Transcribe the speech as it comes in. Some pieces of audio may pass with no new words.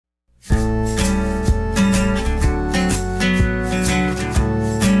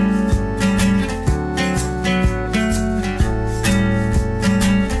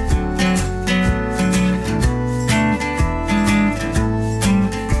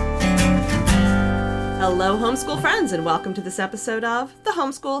Hello, homeschool friends, and welcome to this episode of the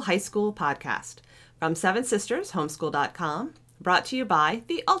Homeschool High School Podcast from Seven Sisters Homeschool.com, brought to you by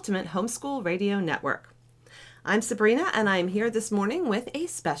the Ultimate Homeschool Radio Network. I'm Sabrina, and I'm here this morning with a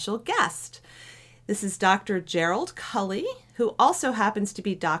special guest. This is Dr. Gerald Cully, who also happens to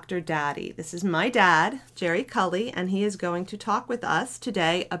be Dr. Daddy. This is my dad, Jerry Cully, and he is going to talk with us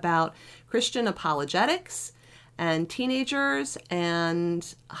today about Christian apologetics and teenagers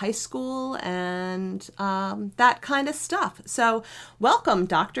and high school and that kind of stuff. So welcome,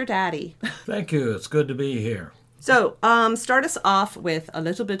 Dr. Daddy. Thank you. It's good to be here. So start us off with a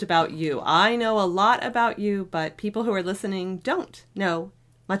little bit about you. I know a lot about you, but people who are listening don't know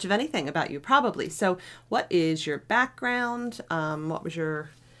much of anything about you, probably. So what is your background? What was your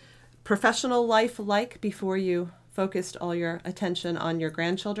professional life like before you focused all your attention on your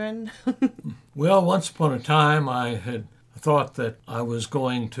grandchildren? Well, once upon a time, I had thought that I was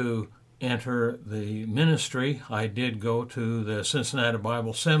going to enter the ministry. I did go to the Cincinnati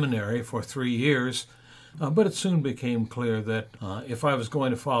Bible Seminary for 3 years, but it soon became clear that if I was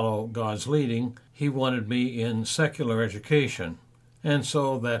going to follow God's leading, He wanted me in secular education. And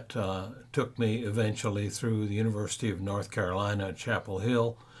so that took me eventually through the University of North Carolina at Chapel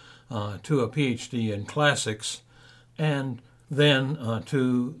Hill to a PhD in classics, and then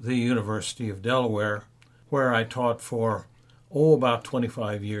to the University of Delaware, where I taught for, about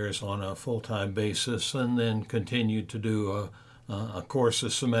 25 years on a full-time basis, and then continued to do a course a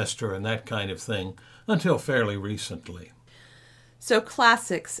semester and that kind of thing until fairly recently. So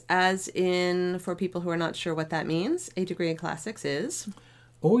classics, as in, for people who are not sure what that means, a degree in classics is?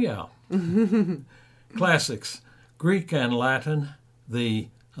 Oh, yeah. Classics, Greek and Latin, the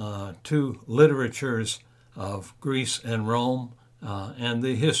two literatures of Greece and Rome, and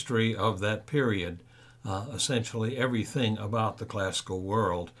the history of that period. Essentially everything about the classical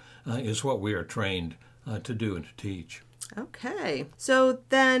world is what we are trained to do and to teach. Okay. So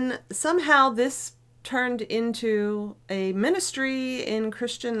then somehow this turned into a ministry in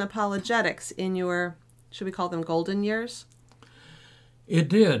Christian apologetics in your, should we call them golden years? It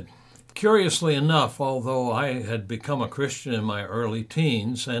did. Curiously enough, although I had become a Christian in my early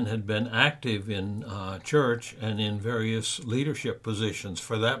teens and had been active in church and in various leadership positions,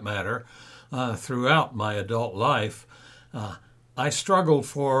 for that matter, throughout my adult life, I struggled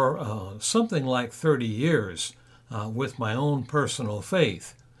for something like 30 years with my own personal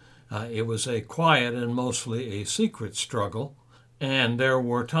faith. It was a quiet and mostly a secret struggle, and there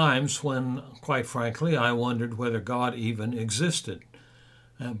were times when, quite frankly, I wondered whether God even existed.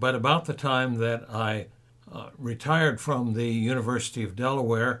 But about the time that I retired from the University of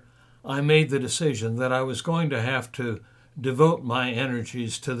Delaware, I made the decision that I was going to have to devote my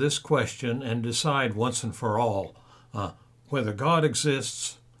energies to this question and decide once and for all whether God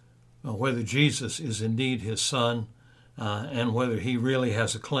exists, whether Jesus is indeed His Son, and whether He really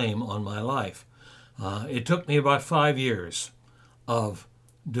has a claim on my life. It took me about 5 years of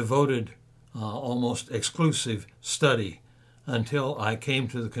devoted, almost exclusive study until I came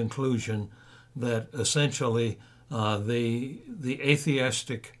to the conclusion that essentially the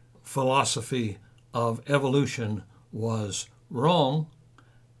atheistic philosophy of evolution was wrong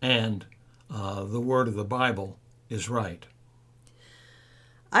and the word of the Bible is right.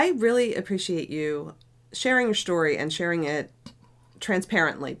 I really appreciate you sharing your story and sharing it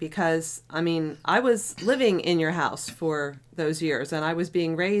transparently because, I was living in your house for those years and I was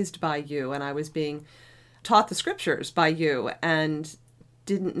being raised by you and I was being taught the scriptures by you and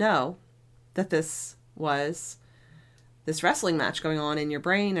didn't know that this was this wrestling match going on in your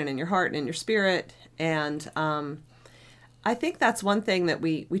brain and in your heart and in your spirit. And I think that's one thing that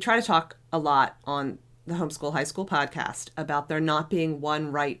we try to talk a lot on the Homeschool High School podcast about there not being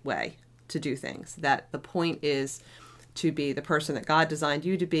one right way to do things, that the point is to be the person that God designed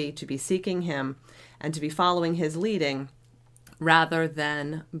you to be seeking Him and to be following His leading rather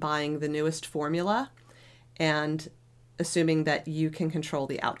than buying the newest formula and assuming that you can control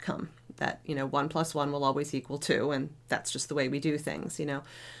the outcome, that, 1 + 1 will always equal 2, and that's just the way we do things,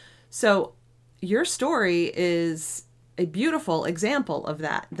 So your story is a beautiful example of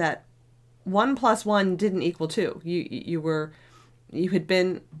that 1 + 1 didn't equal 2. You had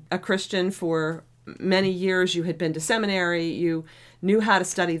been a Christian for many years, you had been to seminary, you knew how to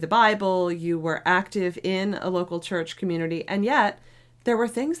study the Bible, you were active in a local church community, and yet there were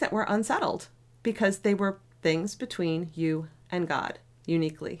things that were unsettled because they were things between you and God,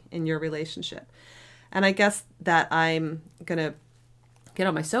 uniquely in your relationship. And I guess that I'm going to get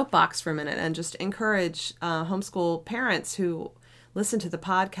on my soapbox for a minute and just encourage homeschool parents who listen to the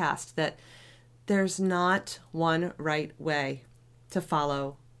podcast that there's not one right way to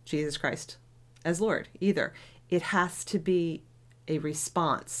follow Jesus Christ as Lord either. It has to be a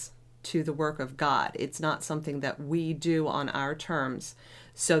response to the work of God. It's not something that we do on our terms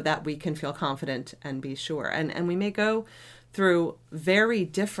so that we can feel confident and be sure. And we may go through very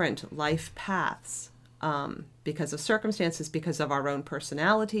different life paths because of circumstances, because of our own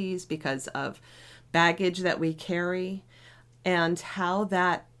personalities, because of baggage that we carry, and how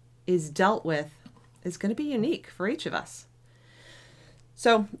that is dealt with is going to be unique for each of us.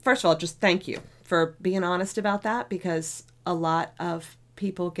 So first of all, just thank you for being honest about that, because a lot of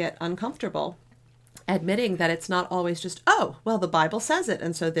people get uncomfortable admitting that it's not always just, oh, well, the Bible says it,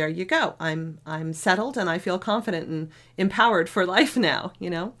 and so there you go. I'm settled and I feel confident and empowered for life now.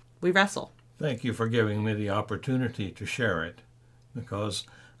 We wrestle. Thank you for giving me the opportunity to share it, because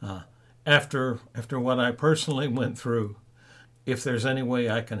after what I personally went through, if there's any way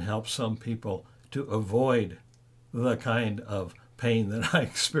I can help some people to avoid the kind of pain that I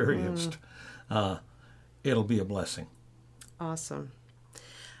experienced, it'll be a blessing. Awesome.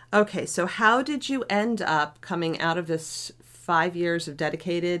 Okay, so how did you end up coming out of this 5 years of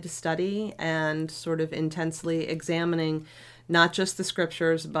dedicated study and sort of intensely examining not just the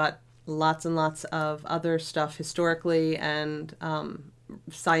scriptures, but lots and lots of other stuff historically and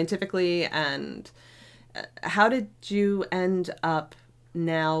scientifically? And how did you end up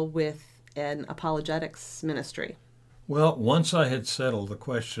now with an apologetics ministry? Well, once I had settled the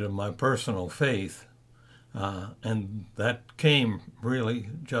question of my personal faith, and that came really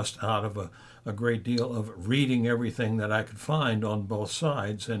just out of a great deal of reading everything that I could find on both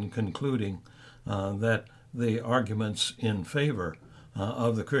sides and concluding that the arguments in favor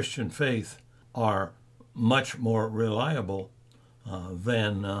of the Christian faith are much more reliable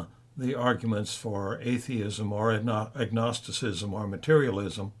than the arguments for atheism or agnosticism or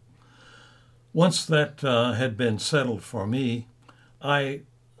materialism. Once that had been settled for me, I,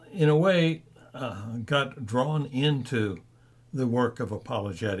 in a way, got drawn into the work of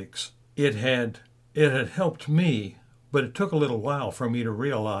apologetics. It had helped me, but it took a little while for me to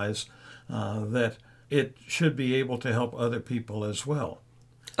realize that it should be able to help other people as well.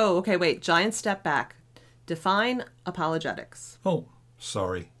 Oh, okay, wait, giant step back. Define apologetics. Oh,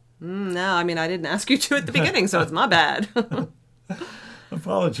 sorry. No, I didn't ask you to at the beginning, so it's my bad.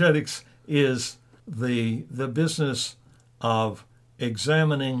 Apologetics is the business of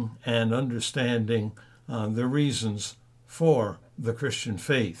examining and understanding the reasons for the Christian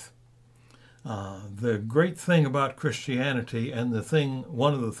faith. The great thing about Christianity, and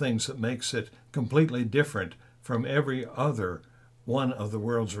one of the things that makes it completely different from every other one of the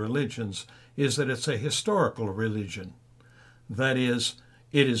world's religions, is that it's a historical religion. That is,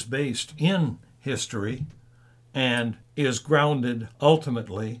 it is based in history and is grounded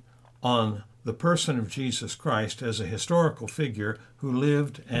ultimately on the person of Jesus Christ as a historical figure who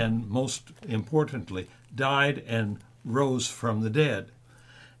lived and, most importantly, died and rose from the dead.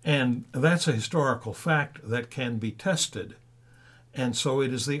 And that's a historical fact that can be tested. And so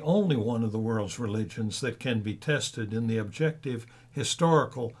it is the only one of the world's religions that can be tested in the objective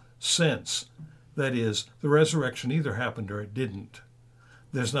historical sense. That is, the resurrection either happened or it didn't.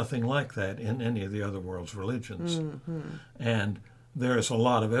 There's nothing like that in any of the other world's religions. Mm-hmm. And there is a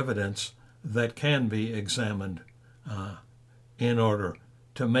lot of evidence that can be examined in order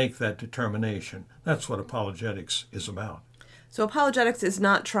to make that determination. That's what apologetics is about. So apologetics is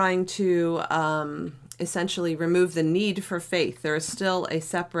not trying to essentially remove the need for faith. There is still a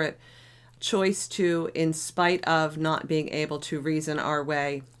separate choice to, in spite of not being able to reason our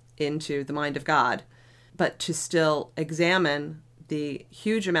way into the mind of God, but to still examine the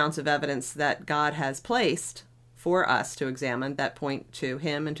huge amounts of evidence that God has placed for us to examine that point to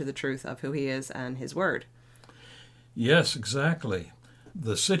Him and to the truth of who He is and His Word. Yes, exactly.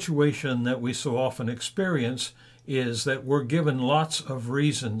 The situation that we so often experience is that we're given lots of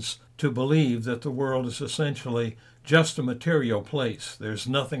reasons to believe that the world is essentially just a material place. There's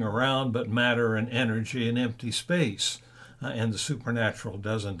nothing around but matter and energy and empty space, and the supernatural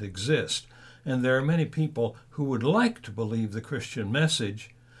doesn't exist. And there are many people who would like to believe the Christian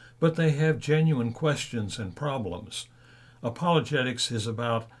message, but they have genuine questions and problems. Apologetics is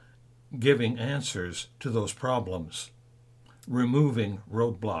about giving answers to those problems, removing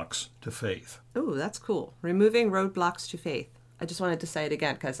roadblocks to faith. Ooh, that's cool. Removing roadblocks to faith. I just wanted to say it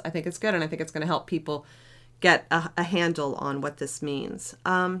again because I think it's good and I think it's going to help people get a handle on what this means.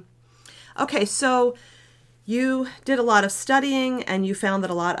 Okay, so you did a lot of studying and you found that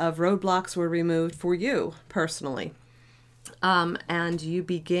a lot of roadblocks were removed for you personally. And you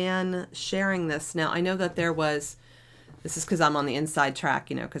began sharing this. Now, I know that there was this is because I'm on the inside track,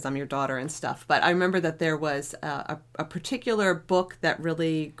 because I'm your daughter and stuff. But I remember that there was a particular book that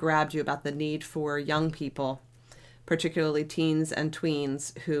really grabbed you about the need for young people, particularly teens and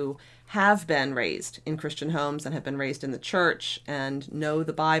tweens, who have been raised in Christian homes and have been raised in the church and know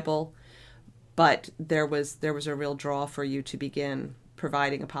the Bible. But there was a real draw for you to begin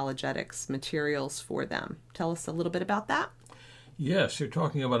providing apologetics materials for them. Tell us a little bit about that. Yes, you're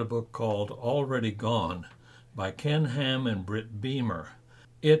talking about a book called Already Gone by Ken Ham and Britt Beamer.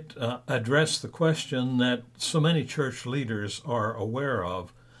 It addressed the question that so many church leaders are aware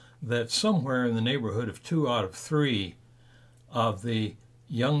of, that somewhere in the neighborhood of 2 out of 3 of the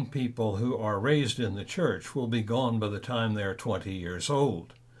young people who are raised in the church will be gone by the time they're 20 years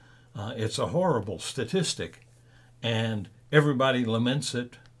old. It's a horrible statistic, and everybody laments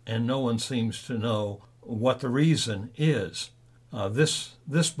it, and no one seems to know what the reason is.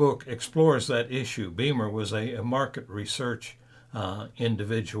 This book explores that issue. Beamer was a market research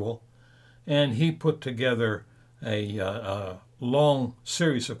individual, and he put together a long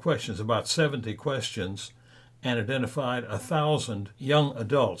series of questions, about 70 questions, and identified 1,000 young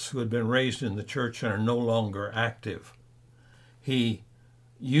adults who had been raised in the church and are no longer active. He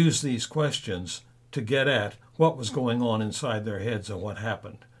used these questions to get at what was going on inside their heads and what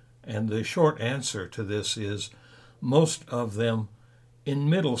happened. And the short answer to this is most of them in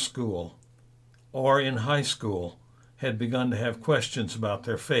middle school or in high school had begun to have questions about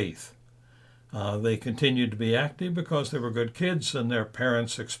their faith. They continued to be active because they were good kids and their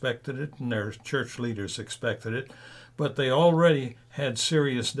parents expected it and their church leaders expected it, but they already had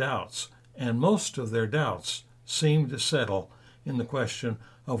serious doubts, and most of their doubts seemed to settle in the question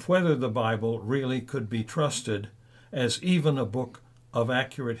of whether the Bible really could be trusted as even a book of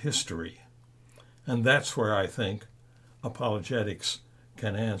accurate history. And that's where I think apologetics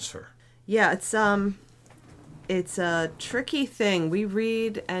can answer. Yeah, it's a tricky thing. We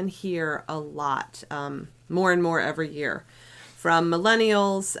read and hear a lot, more and more every year, from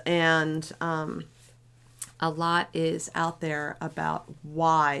millennials, and a lot is out there about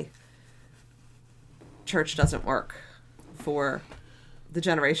why church doesn't work for the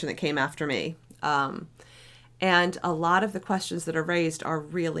generation that came after me. And a lot of the questions that are raised are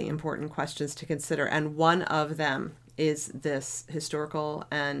really important questions to consider. And one of them is this historical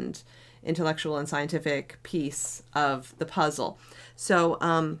and intellectual and scientific piece of the puzzle. So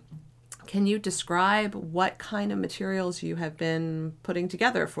can you describe what kind of materials you have been putting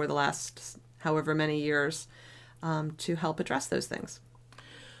together for the last however many years to help address those things?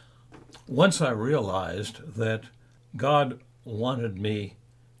 Once I realized that God wanted me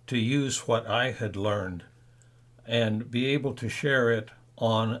to use what I had learned and be able to share it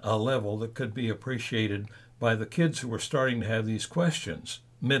on a level that could be appreciated by the kids who were starting to have these questions,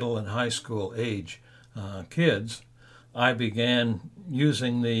 middle and high school age kids, I began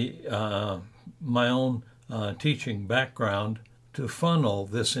using my own teaching background to funnel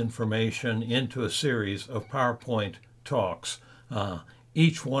this information into a series of PowerPoint talks.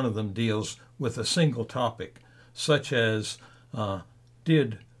 Each one of them deals with a single topic, such as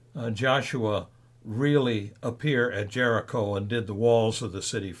did Joshua really appear at Jericho, and did the walls of the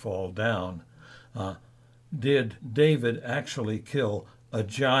city fall down? Did David actually kill a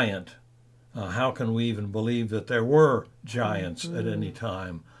giant? How can we even believe that there were giants at any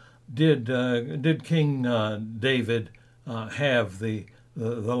time? Did King David have the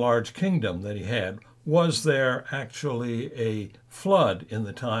large kingdom that he had? Was there actually a flood in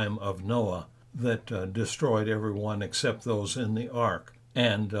the time of Noah that destroyed everyone except those in the ark,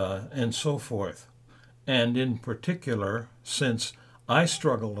 and so forth? And in particular, since I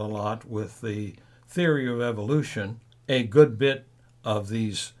struggled a lot with the theory of evolution, a good bit of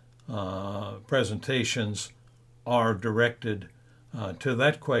these presentations are directed to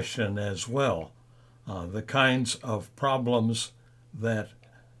that question as well. The kinds of problems that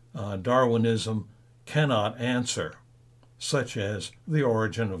Darwinism cannot answer, such as the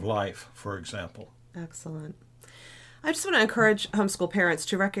origin of life, for example. Excellent. I just want to encourage homeschool parents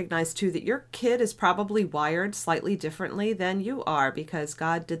to recognize, too, that your kid is probably wired slightly differently than you are, because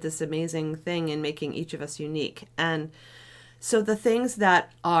God did this amazing thing in making each of us unique. And so the things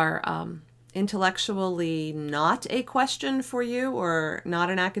that are intellectually not a question for you, or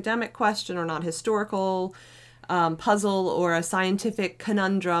not an academic question, or not historical puzzle or a scientific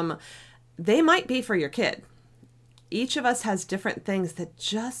conundrum, they might be for your kid. Each of us has different things that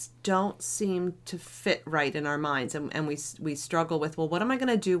just don't seem to fit right in our minds. And we struggle with, well, what am I going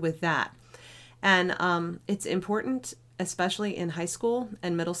to do with that? And it's important, especially in high school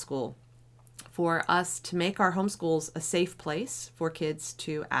and middle school, for us to make our homeschools a safe place for kids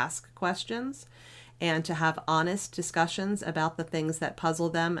to ask questions and to have honest discussions about the things that puzzle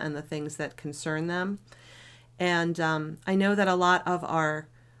them and the things that concern them. And I know that a lot of our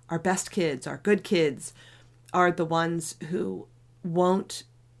best kids, our good kids, are the ones who won't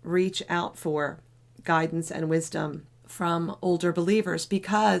reach out for guidance and wisdom from older believers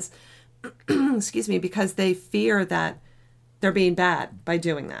because, because they fear that they're being bad by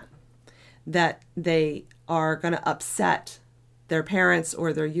doing that, that they are going to upset their parents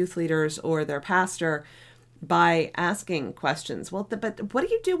or their youth leaders or their pastor by asking questions. Well, but what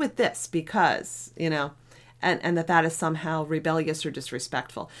do you do with this? Because, and that is somehow rebellious or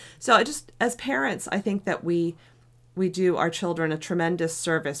disrespectful. So as parents, I think that we do our children a tremendous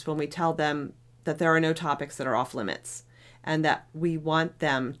service when we tell them that there are no topics that are off limits, and that we want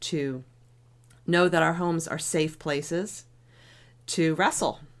them to know that our homes are safe places to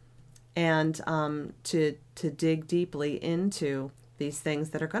wrestle and to dig deeply into these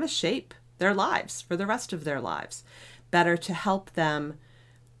things that are going to shape their lives for the rest of their lives. Better to help them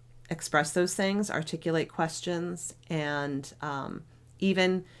express those things, articulate questions, and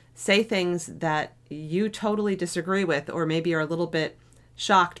even say things that you totally disagree with, or maybe are a little bit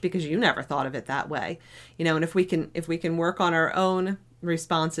shocked because you never thought of it that way. And if we can work on our own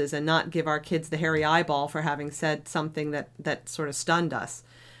responses and not give our kids the hairy eyeball for having said something that sort of stunned us,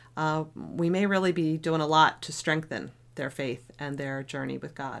 we may really be doing a lot to strengthen their faith and their journey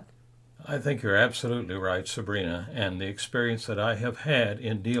with God. I think you're absolutely right, Sabrina, and the experience that I have had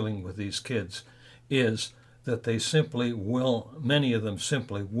in dealing with these kids is that many of them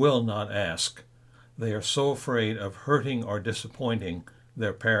simply will not ask. They are so afraid of hurting or disappointing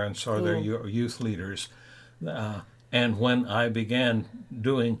their parents or their youth leaders. And when I began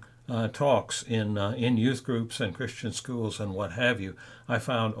doing talks in youth groups and Christian schools and what have you, I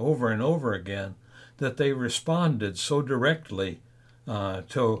found over and over again that they responded so directly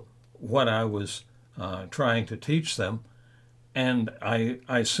to what I was trying to teach them. And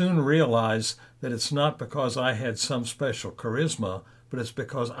I soon realized that it's not because I had some special charisma, but it's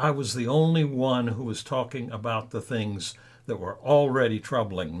because I was the only one who was talking about the things that were already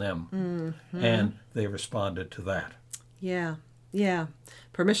troubling them. Mm-hmm. And they responded to that. Yeah.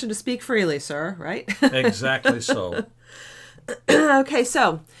 Permission to speak freely, sir, right? Exactly so. Okay,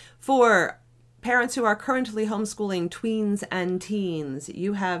 so for parents who are currently homeschooling tweens and teens,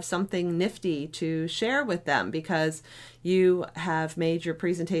 you have something nifty to share with them because you have made your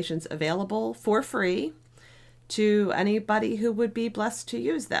presentations available for free to anybody who would be blessed to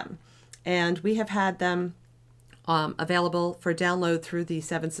use them. And we have had them available for download through the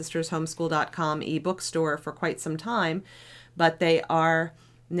sevensistershomeschool.com ebook store for quite some time, but they are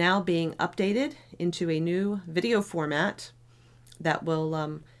now being updated into a new video format that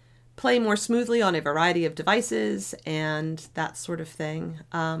will play more smoothly on a variety of devices and that sort of thing.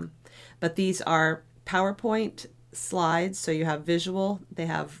 But these are PowerPoint slides, so you have visual, they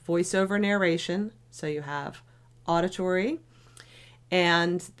have voiceover narration, so you have auditory,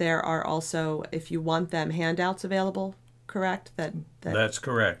 and there are also, if you want them, handouts available, correct? That's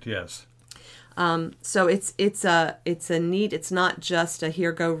correct, yes. So it's a neat, it's not just a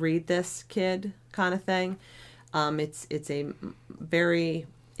here, go read this, kid kind of thing. It's a very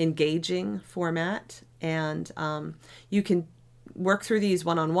engaging format, and you can work through these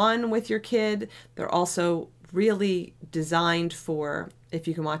one-on-one with your kid. They're also really designed for if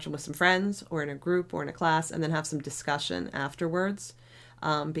you can watch them with some friends or in a group or in a class and then have some discussion afterwards,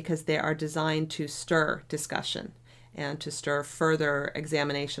 because they are designed to stir discussion and to stir further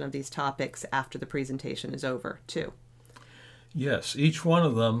examination of these topics after the presentation is over too. Yes, each one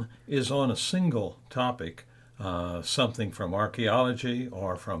of them is on a single topic, something from archaeology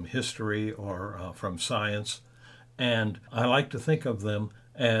or from history or from science. And I like to think of them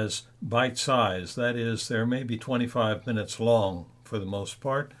as bite-sized. That is, they're maybe 25 minutes long for the most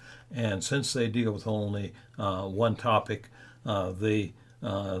part. And since they deal with only one topic, the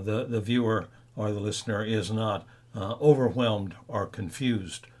viewer or the listener is not overwhelmed or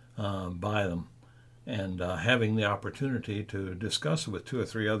confused by them. And having the opportunity to discuss it with 2 or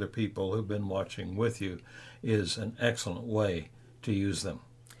 3 other people who've been watching with you is an excellent way to use them.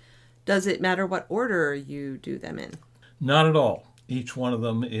 Does it matter what order you do them in? Not at all. Each one of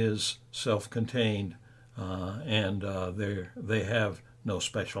them is self-contained, and they have no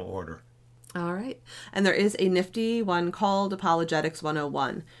special order. All right. And there is a nifty one called Apologetics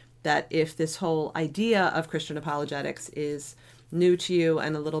 101, that if this whole idea of Christian apologetics is new to you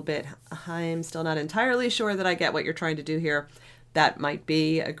and a little bit, I'm still not entirely sure that I get what you're trying to do here, that might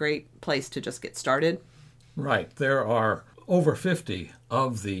be a great place to just get started. Right. There are over 50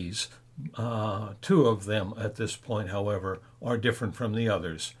 of these. 2 of them at this point, however, are different from the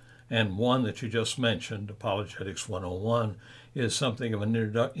others. And one that you just mentioned, Apologetics 101, is something of an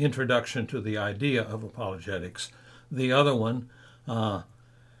introduction to the idea of apologetics. The other one, the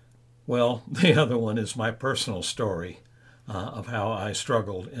other one is my personal story of how I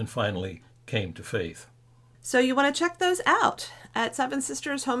struggled and finally came to faith. So you want to check those out at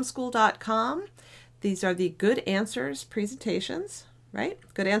sevensistershomeschool.com. These are the Good Answers presentations, right?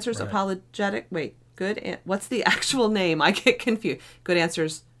 Good Answers Right. What's the actual name? I get confused. Good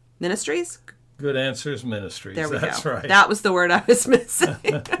Answers Ministries? Good Answers Ministries. There we That's go. right. That was the word I was missing.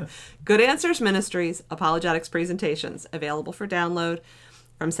 Good Answers Ministries, Apologetics presentations, available for download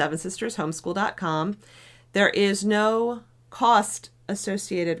from sevensistershomeschool.com. There is no cost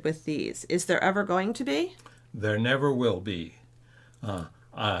associated with these. Is there ever going to be? There never will be.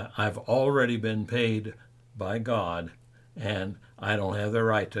 I've already been paid by God, and I don't have the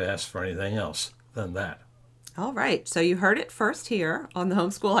right to ask for anything else than that. All right. So you heard it first here on the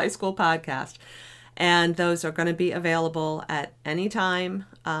Homeschool High School podcast. And those are going to be available at any time,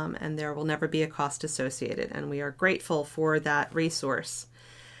 and there will never be a cost associated. And we are grateful for that resource.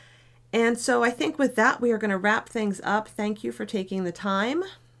 And so I think with that, we are going to wrap things up. Thank you for taking the time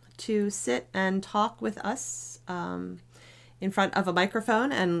to sit and talk with us in front of a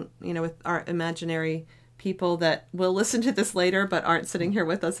microphone and, with our imaginary people that will listen to this later but aren't sitting here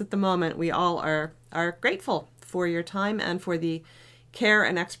with us at the moment. We all are grateful for your time and for the care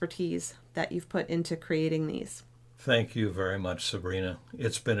and expertise that you've put into creating these. Thank you very much, Sabrina.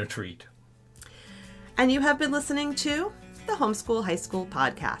 It's been a treat. And you have been listening to the Homeschool High School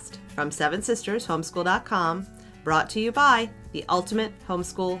podcast from sevensistershomeschool.com, brought to you by the Ultimate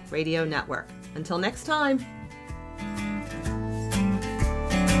Homeschool Radio Network. Until next time.